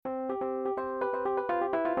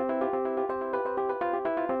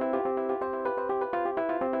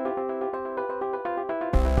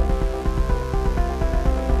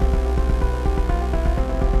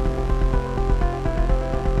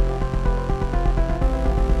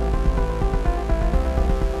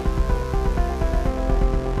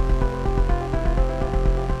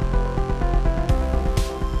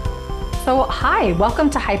So, hi, welcome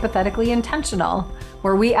to Hypothetically Intentional,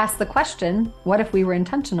 where we ask the question, what if we were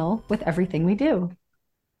intentional with everything we do?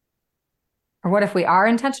 Or what if we are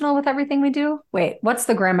intentional with everything we do? Wait, what's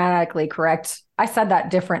the grammatically correct? I said that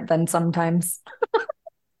different than sometimes.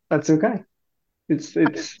 That's okay. It's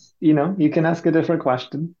you can ask a different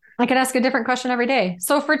question. I can ask a different question every day.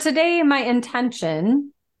 So, for today, my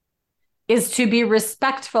intention is to be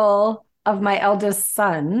respectful of my eldest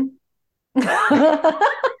son. I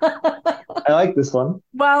like this one.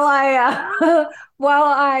 while while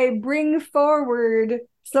I bring forward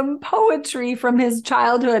some poetry from his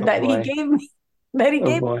childhood Oh that he boy. gave me that he Oh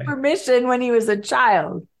gave me boy. permission when he was a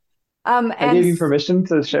child. I And gave you permission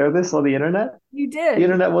to share this on the internet. you The did.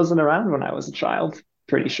 internet wasn't around when I was a child,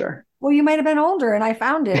 pretty sure. Well, you might have been older and I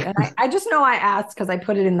found it. And I just know I asked because I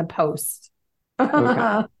put it in the post.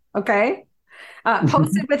 Okay. Okay.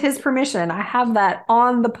 Posted with his permission. I have that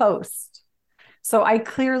on the post. So I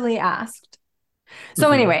clearly asked. So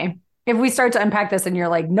Mhm. anyway, if we start to unpack this and you're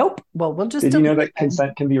like, nope, well, we'll just Did you know delete it that then.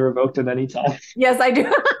 consent can be revoked at any time? Yes, I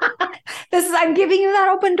do. I'm giving you that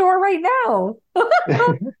open door right now.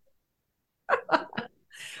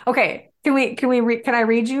 Okay. Can I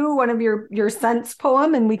read you one of your sense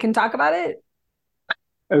poem and we can talk about it?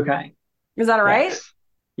 Okay. Is that all right? Yes.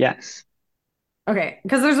 Yes. Okay,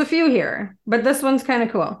 because there's a few here, but this one's kind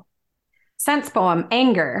of cool. Sense poem,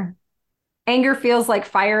 anger. Anger feels like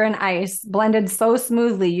fire and ice, blended so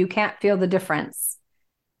smoothly you can't feel the difference.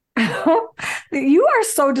 You are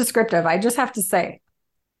so descriptive, I just have to say.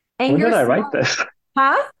 When Anger did I write smells, this?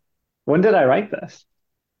 huh? When did I write this?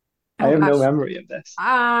 I Oh have no gosh. memory of this.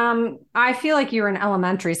 I feel like you were in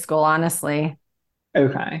elementary school, honestly.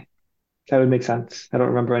 Okay. That would make sense. I don't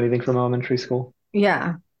remember anything from elementary school.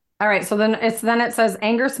 Yeah. All right. So then it says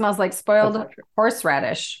anger smells like That's spoiled not true.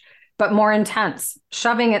 horseradish, but more intense,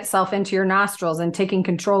 shoving itself into your nostrils and taking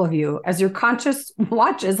control of you as your conscious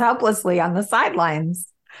watches helplessly on the sidelines.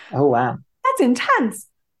 Oh wow. That's intense.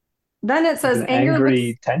 Then it Like says an anger looks.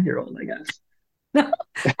 angry 10-year-old, I guess.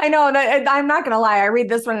 I know. I'm not gonna lie. I read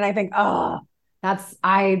this one and I think, oh,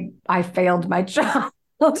 I failed my child.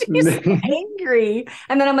 He's so angry.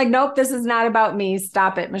 And then I'm like, nope, this is not about me.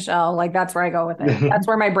 Stop it, Michelle. Like that's where I go with it. That's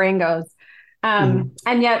where my brain goes. Mhm.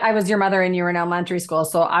 And yet I was your mother and you were in elementary school.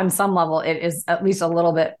 So on some level, it is at least a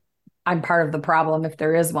little bit, I'm part of the problem if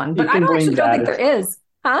there is one. You But I can blame actually don't dad, think there it's fine. is.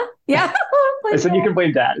 Huh? Yeah. I Blame said you can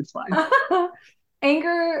blame dad, it's fine. dad.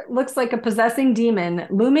 Anger looks like a possessing demon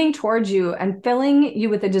looming towards you and filling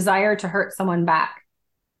you with a desire to hurt someone back.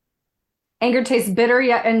 Anger tastes bitter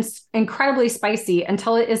yet incredibly spicy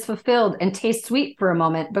until it is fulfilled and tastes sweet for a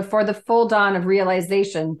moment before the full dawn of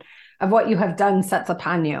realization of what you have done sets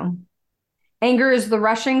upon you. Anger is the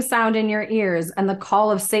rushing sound in your ears and the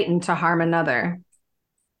call of Satan to harm another.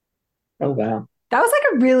 Oh wow. That was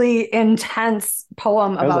like a really intense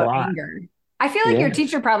poem That was a about lot. anger. I feel like your Yeah.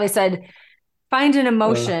 teacher probably said, find an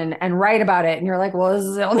Uh, emotion and write about it. And you're like, well, this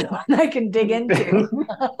is the only one I can dig into.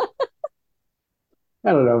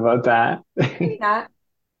 I don't know about that. Maybe not.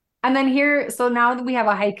 And then here, so now that we have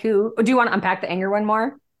a haiku. Do you want to unpack the anger one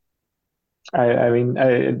more?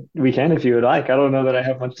 We can if you would like. I don't know that I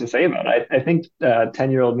have much to say about it. I think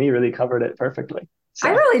 10-year-old me really covered it perfectly. I So,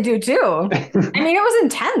 really do too. except I mean, it was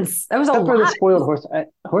intense. That was a for the lot. spoiled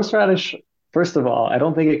horseradish, first of all, I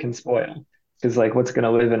don't think it can spoil because, like, what's going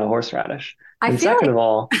to live in a horseradish? I And feel second like of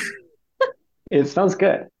all, it smells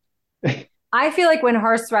good. I feel like when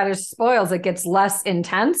horseradish spoils, it gets less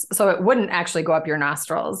intense, so it wouldn't actually go up your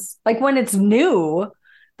nostrils. Like when it's new,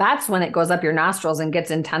 that's when it goes up your nostrils and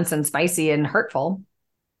gets intense and spicy and hurtful.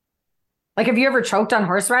 Like have you ever choked on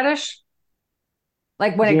horseradish?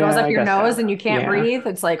 Like when it goes Yeah, up I your guess nose so. and you can't Yeah. breathe,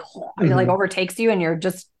 it's like it like Hmm. overtakes you and you're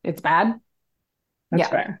just it's bad. That's Yeah.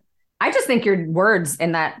 fair. I just think your words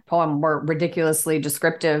in that poem were ridiculously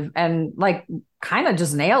descriptive and like kind of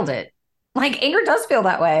just nailed it. Like anger does feel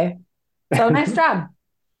that way. So nice job.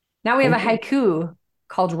 Now we have a Thank you. haiku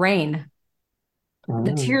called Rain.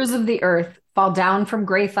 The Oh. tears of the earth fall down from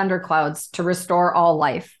gray thunderclouds to restore all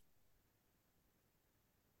life.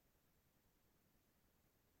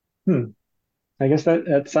 Hmm. I guess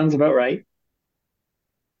that sounds about right.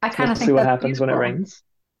 I It's kind of mostly think what that's happens when it beautiful. rains.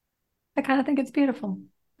 I kind of think it's beautiful.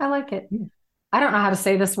 I like it. Hmm. I don't know how to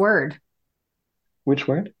say this word. Which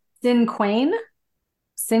word? Cinquain?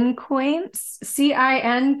 Cinquain?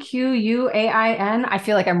 Cinquain. I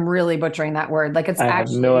feel like I'm really butchering that word. Like it's I have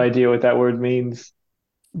no actually, idea what that word means.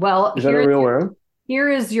 well, Is that a real word? here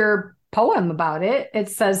is your poem about it. It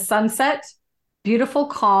says sunset, beautiful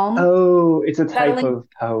calm, Oh, it's a type settling. of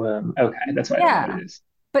poem. Okay, that's why I don't know what Yeah. it is.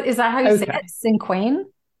 But is that how you say Okay. it? Cinquain?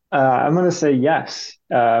 I'm gonna say yes,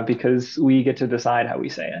 because we get to decide how we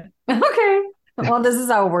say it. Okay. Well, this is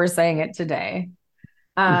how we're saying it today.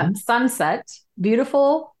 Mhm. Sunset,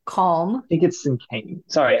 beautiful, calm. I think it's Sincane.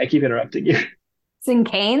 Sorry, I keep interrupting you.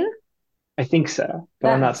 Sincane? I think so, but I'm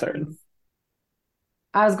That not makes certain. sense.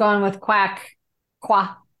 I was going with quack,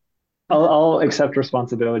 qua. I'll accept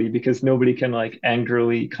responsibility because nobody can like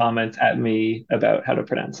angrily comment at me about how to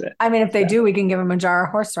pronounce it. I mean, if they So do, we can give them a jar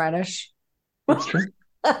of horseradish. that's true.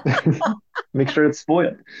 Make sure it's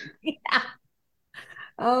spoiled.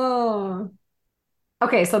 Oh.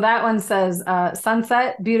 Okay, so that one says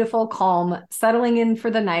sunset, beautiful, calm, settling in for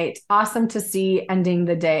the night, awesome to see, ending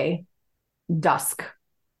the day, dusk.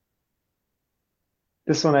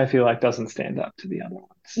 This one I feel like doesn't stand up to the other ones.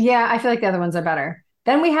 Yeah, I feel like the other ones are better.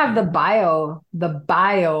 Then we have Yeah. the bio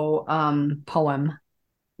poem.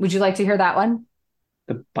 Would you like to hear that one?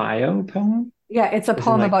 The bio poem? Yeah, it's a Is in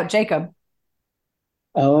poem like, about Jacob.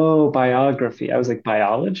 oh, biography. I was like,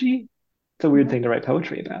 biology? It's a weird Do thing to write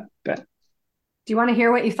poetry about, but you want to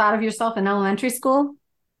hear what you thought of yourself in elementary school?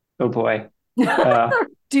 oh boy. Do Uh,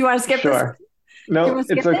 you want to skip this? sure. Do you No, want to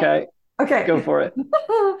it's skip it? okay. Okay. Go for it.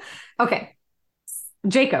 Okay.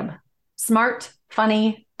 Jacob, smart,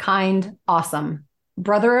 funny, kind, awesome.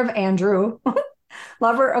 Brother of Andrew,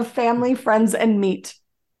 lover of family, friends, and meat,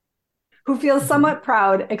 who feels Mhm. somewhat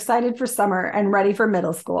proud, excited for summer, and ready for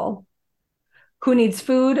middle school, who needs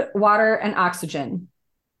food, water, and oxygen,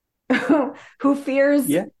 who fears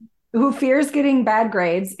Yeah. who fears getting bad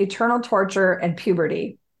grades, eternal torture, and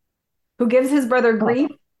puberty, who gives his brother Huh.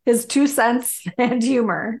 grief, his 2 cents, and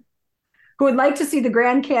humor, who would like to see the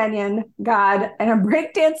Grand Canyon, God, and a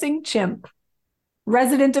breakdancing chimp,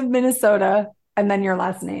 resident of Minnesota, and then your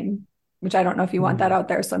last name, which I don't know if you want that Hmm. out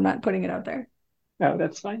there, so I'm not putting it out there. Oh,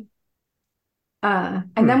 that's fine.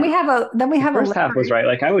 And Hmm. then we The have a first half was limerick. right.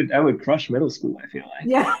 Like I would crush middle school, I feel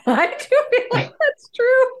Yeah, I do feel like like. that's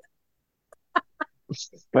true.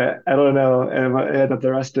 But I don't know that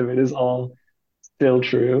the rest of it is all still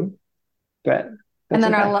true. But And that's then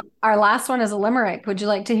okay. our last one is a limerick. Would you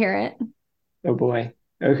like to hear it? Oh boy.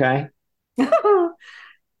 Okay.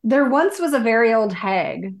 There once was a very old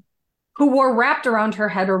hag who wore wrapped around her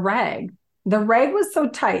head a rag. The rag was so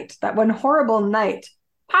tight that one horrible night,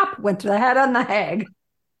 pop went to the head on the hag.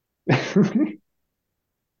 Did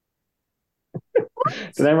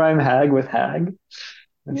I rhyme hag with hag?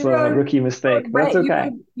 That's You a wrote, rookie mistake, but that's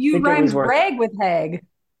okay. I you think it rhymed was worth it. rag with hag.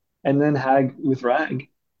 And then hag with rag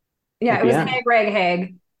Yeah, at it the was end. hag, rag,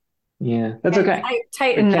 hag. Yeah, that's And okay.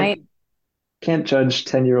 tight I and can't night. can't judge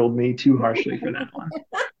 10-year-old me too harshly for that one,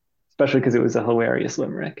 especially because it was a hilarious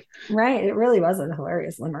limerick. Right. It really was a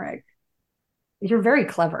hilarious limerick. You're very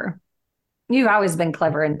clever. You've always been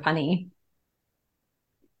clever and punny.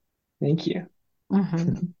 Thank you.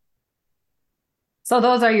 Hmm. So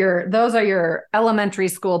those are your elementary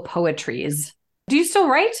school poetries. Do you still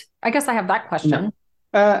write? I guess I have that No. question.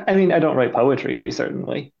 I mean, I don't write poetry,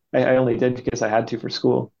 certainly. I only did because I had to for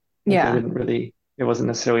school. Like I Yeah. didn't really, it wasn't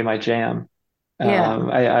necessarily my jam. Yeah.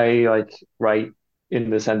 I like write in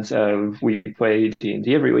the sense of we play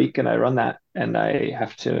D&D every week and I run that and I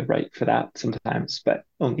have to write for that sometimes, but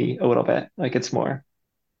only a little bit. Like that's more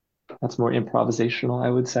improvisational, I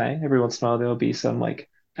would say. Every once in a while there'll be some like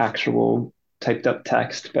actual typed up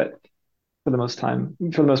text, but for the most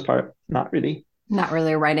part, not really. Not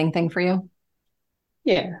really a writing thing for you.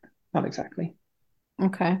 Yeah, not exactly.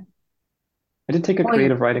 Okay. I did take a Well, you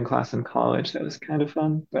creative writing class in college that was kind of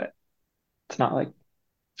fun, but it's not like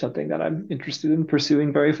something that I'm interested in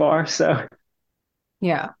pursuing very far. So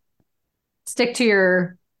yeah. Stick to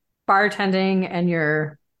your bartending and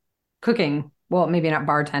your cooking. Well, maybe not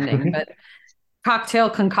bartending, but cocktail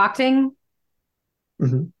concocting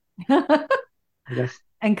mhm, I guess.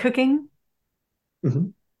 and cooking.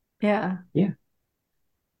 Hmm. Yeah. Yeah,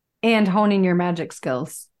 And honing your magic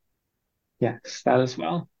skills. yes, that as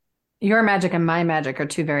well. Your magic and my magic are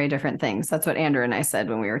two very different things. That's what Andrew and I said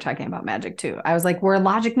when we were talking about magic too. I was like, where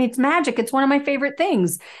logic meets magic, it's one of my favorite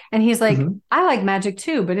things. And he's like, Hmm. I like magic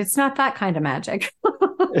too, but it's not that kind of magic.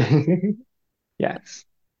 Yes.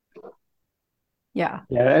 Yeah.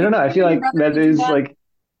 Yeah, I You don't know. I feel and your like brother that could do is that. like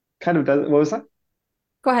kind of does what was that?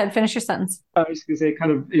 Go ahead, finish your sentence. I was just gonna say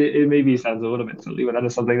kind of it maybe sounds a little bit silly, but that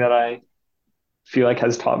is something that I feel like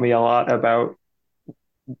has taught me a lot about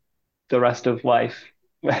the rest of life.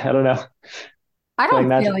 I don't know, I playing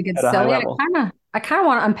don't feel magic like at it's a high silly. level. I kind of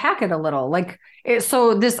want to unpack it a little. Like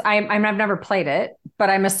so this I've never played it, but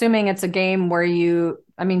I'm assuming it's a game where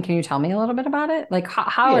I mean, can you tell me a little bit about it? Like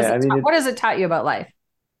how is Yeah, it I mean what it's has it taught you about life?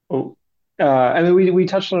 oh, I mean we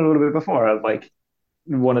touched on it a little bit before. Of like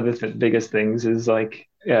one of the biggest things is like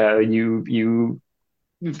you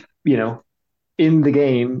know in the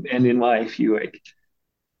game and in life you like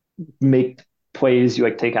make plays, you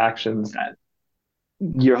like take actions that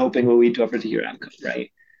you're hoping will lead to a particular outcome,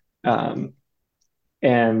 right? Um,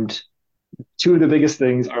 and two of the biggest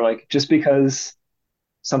things are like just because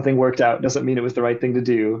something worked out doesn't mean it was the right thing to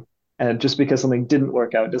do. And just because something didn't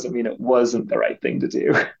work out doesn't mean it wasn't the right thing to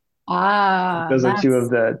do. Ah, Those are two of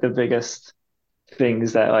that's the biggest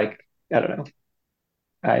things that like I don't know,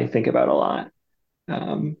 I think about a lot.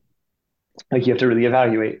 Um, like you have to really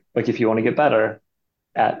evaluate. Like if you want to get better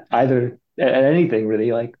at either at anything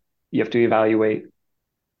really, like you have to evaluate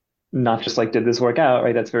not just like did this work out,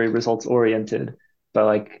 right? That's very results oriented, but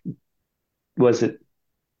like was it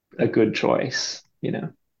a good choice, you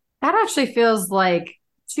know? that actually feels like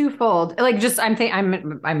twofold. Like just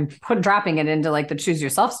dropping it into like the choose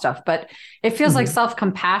yourself stuff, but it feels like Hmm.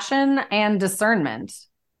 self-compassion and discernment.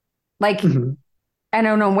 Like Hmm. and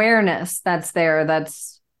an awareness that's there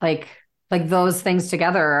that's like those things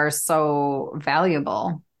together are so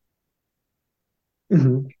valuable.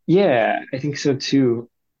 Hmm. Yeah, I think so too.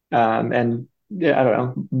 And yeah, I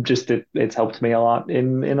don't know, just it's helped me a lot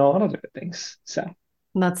in a lot of different things. So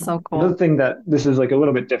That's so another cool. thing that this is like a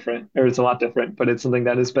little bit different, or it's a lot different, but it's something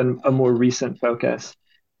that has been a more recent focus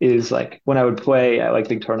is like when I would play at like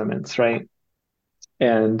big tournaments, right?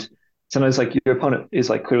 And sometimes like your opponent is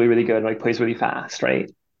like clearly really good, like plays really fast,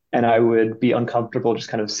 right? And I would be uncomfortable just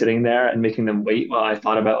kind of sitting there and making them wait while I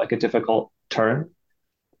thought about like a difficult turn.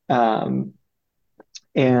 Um,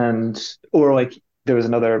 and or like there was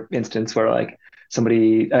another instance where like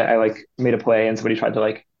I like made a play and somebody tried to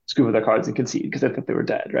like screw with their cards and concede because they thought they were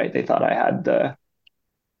dead, right? They thought I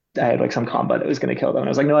had like some combo that was going to kill them. And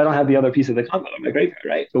I was like, no, I don't have the other piece of the combo in my graveyard,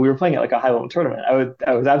 right? But we were playing at like a high level tournament.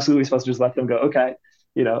 I was absolutely supposed to just let them go, okay,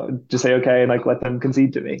 just say okay and like let them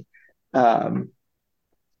concede to me. Um,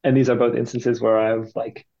 and these are both instances where I've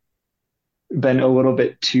like been a little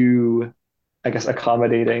bit too, I guess,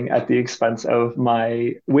 accommodating at the expense of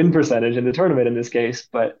my win percentage in the tournament in this case.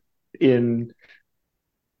 But in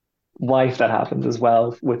life, that happens as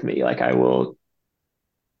well with me. Like I will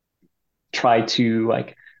try to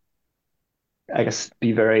like, I guess,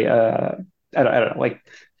 be very, I don't know, like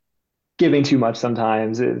giving too much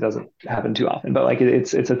sometimes. It doesn't happen too often, but like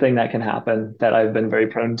it's a thing that can happen that I've been very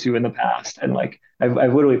prone to in the past. And like I've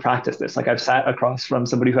literally practiced this. Like I've sat across from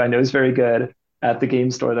somebody who I know is very good at the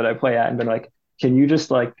game store that I play at and been like, can you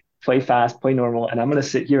just like play fast, play normal? And I'm gonna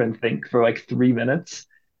sit here and think for like 3 minutes.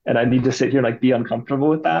 And I need to sit here and like be uncomfortable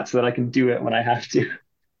with that so that I can do it when I have to.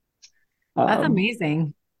 That's Um,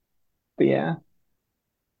 amazing. but yeah,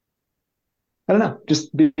 I don't know,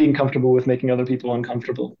 just being comfortable with making other people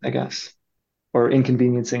uncomfortable, I guess, or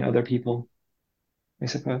inconveniencing other people. I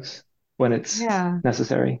suppose, when it's Yeah.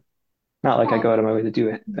 necessary. Not like I Well, go out of my way to do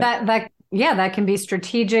it, but that yeah, that can be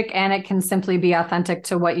strategic and it can simply be authentic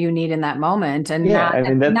to what you need in that moment and yeah, I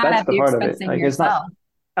mean not that's at the the part of expense it. of Like it's not yourself.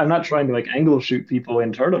 I'm not trying to like angle shoot people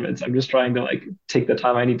in tournaments. I'm just trying to like take the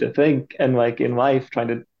time I need to think and like in life trying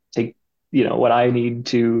to take, what I need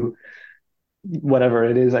to whatever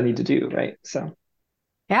it is I need to do, right? So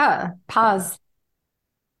Yeah. uh, Pause.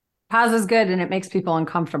 Pause is good and it makes people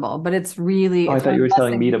uncomfortable, but oh, I it's thought one you of were the best telling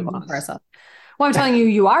things me we to can do for pause. ourselves. Well, I'm telling you,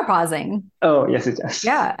 you are pausing. Oh, yes, it does.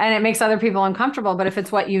 Yeah. And it makes other people uncomfortable. But if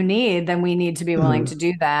it's what you need, then we need to be willing to Mhm.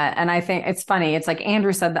 do that. And I think it's funny. It's like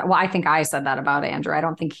Andrew said that. Well, I think I said that about Andrew. I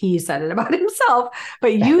don't think he said it about himself,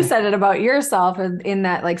 but you said it about yourself in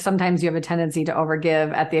that, like, sometimes you have a tendency to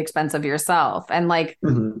overgive at the expense of yourself. And like,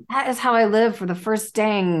 Mhm. that is how I live for the first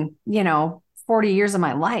dang, 40 years of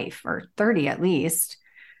my life or 30 at least.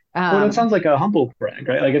 Well, that Um, sounds like a humble brag,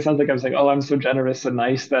 right? Like it sounds like I was like, oh, I'm so generous and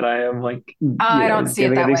nice that I am like, I don't see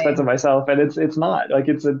it giving at that the expense way. of myself, and it's not like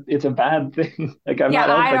it's a bad thing. Like I'm Yeah, not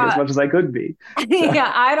helping as much as I could be. So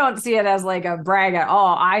yeah, I don't see it as like a brag at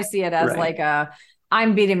all. I see it as right. like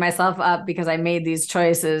I'm beating myself up because I made these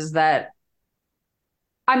choices that,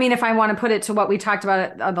 I mean, if I want to put it to what we talked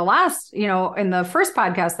about at the last, in the first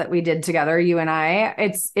podcast that we did together, you and I,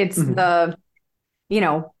 it's Hmm.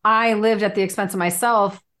 I lived at the expense of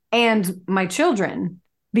myself and my children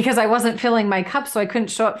because I wasn't filling my cup, so I couldn't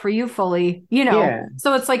show up for you fully. Yeah.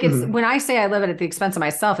 So it's like it's Hmm. when I say I live it at the expense of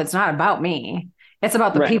myself, it's not about me. It's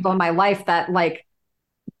about the Right. people in my life that like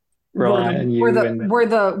were Rely the on were you the and were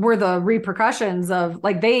the were the repercussions of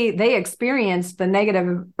like they experienced the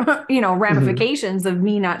negative hmm ramifications of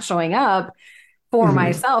me not showing up for hmm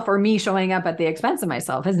myself or me showing up at the expense of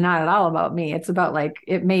myself is not at all about me. It's about like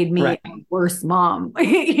it made me right. a worse mom.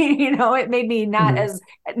 It made me Hmm.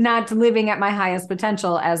 not living at my highest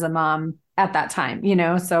potential as a mom at that time.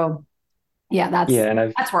 So yeah, Yeah, and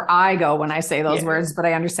I've that's where I go when I say those yeah. words, but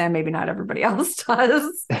I understand maybe not everybody else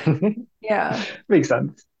does. Yeah. Makes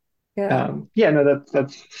sense. Yeah. Yeah, no,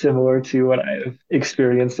 that's similar to what I've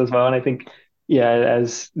experienced as well. And I think, yeah,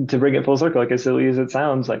 as to bring it full circle, like as silly as it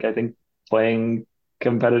sounds, like I think playing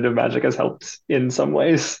competitive Magic has helped in some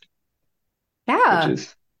ways, which Yeah.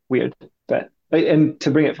 is weird. But and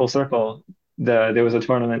to bring it full circle, there was a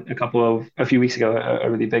tournament a few weeks ago, a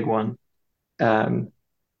really big one. Um,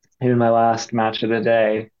 in my last match of the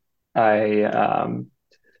day, I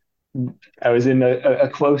I was in a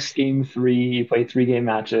close game three. You play 3 game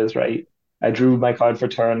matches, right? I drew my card for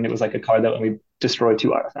turn, and it was like a card that let me destroy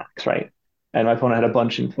 2 artifacts, right? And my opponent had a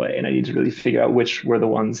bunch in play, and I needed to really figure out which were the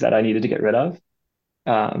ones that I needed to get rid of.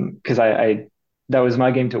 Because I that was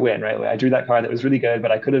my game to win, right? Like, I drew that card that was really good,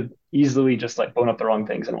 but I could have easily just like blown up the wrong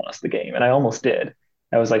things and lost the game, and I almost did.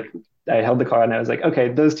 I was like, I held the card, and I was like, okay,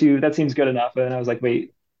 those two, that seems good enough. And I was like,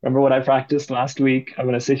 wait, remember what I practiced last week? I'm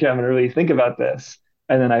gonna sit here, I'm gonna really think about this.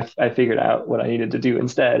 And then I figured out what I needed to do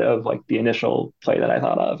instead of like the initial play that I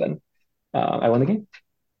thought of, and I won the game.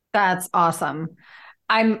 That's awesome.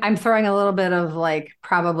 I'm throwing a little bit of like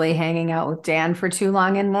probably hanging out with Dan for too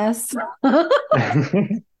long in this.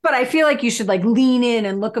 But I feel like you should like lean in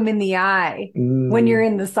and look them in the eye when you're Mm.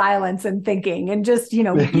 in the silence and thinking and just, get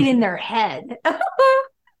in their head.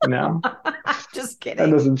 No, Just that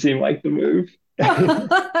kidding. doesn't seem like the move.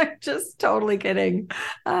 Just totally kidding.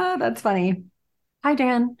 That's funny. Hi,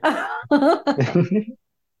 Dan.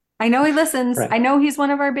 I know he listens. Right. I know he's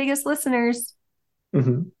one of our biggest listeners.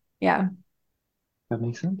 Hmm. Yeah, That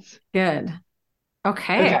makes sense. good.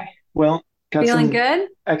 Okay. Okay. Well, got Feeling some good? Thank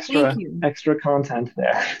extra you. extra content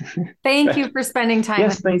there. Thank But you for spending time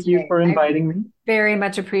yes, with me thank you today. for I inviting me. very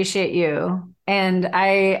much appreciate you. And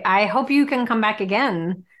I hope you can come back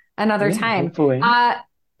again another Yeah, time. hopefully.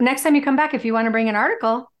 Next time you come back, if you want to bring an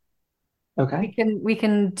article, we Okay. can we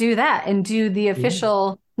can do that and do the Yeah.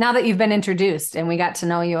 official now that you've been introduced and we got to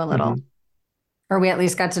know you a little. Hmm. Or we at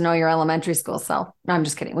least got to know your elementary school self. No, I'm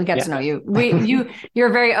just kidding. We got Yeah. to know you. You're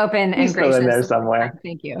very open and He's still in there gracious. somewhere.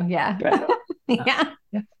 Thank you. Yeah. But Yeah.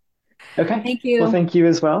 yeah. Okay. Thank Well, you. thank you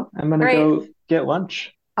as well. I'm gonna Great. go get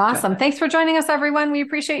lunch. But Awesome. Thanks for joining us, everyone. We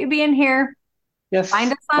appreciate you being here. Find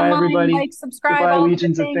yes, us bye online, everybody. like, subscribe, Goodbye, all the good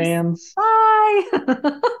legions of things. fans.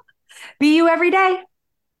 Bye. Be you every day.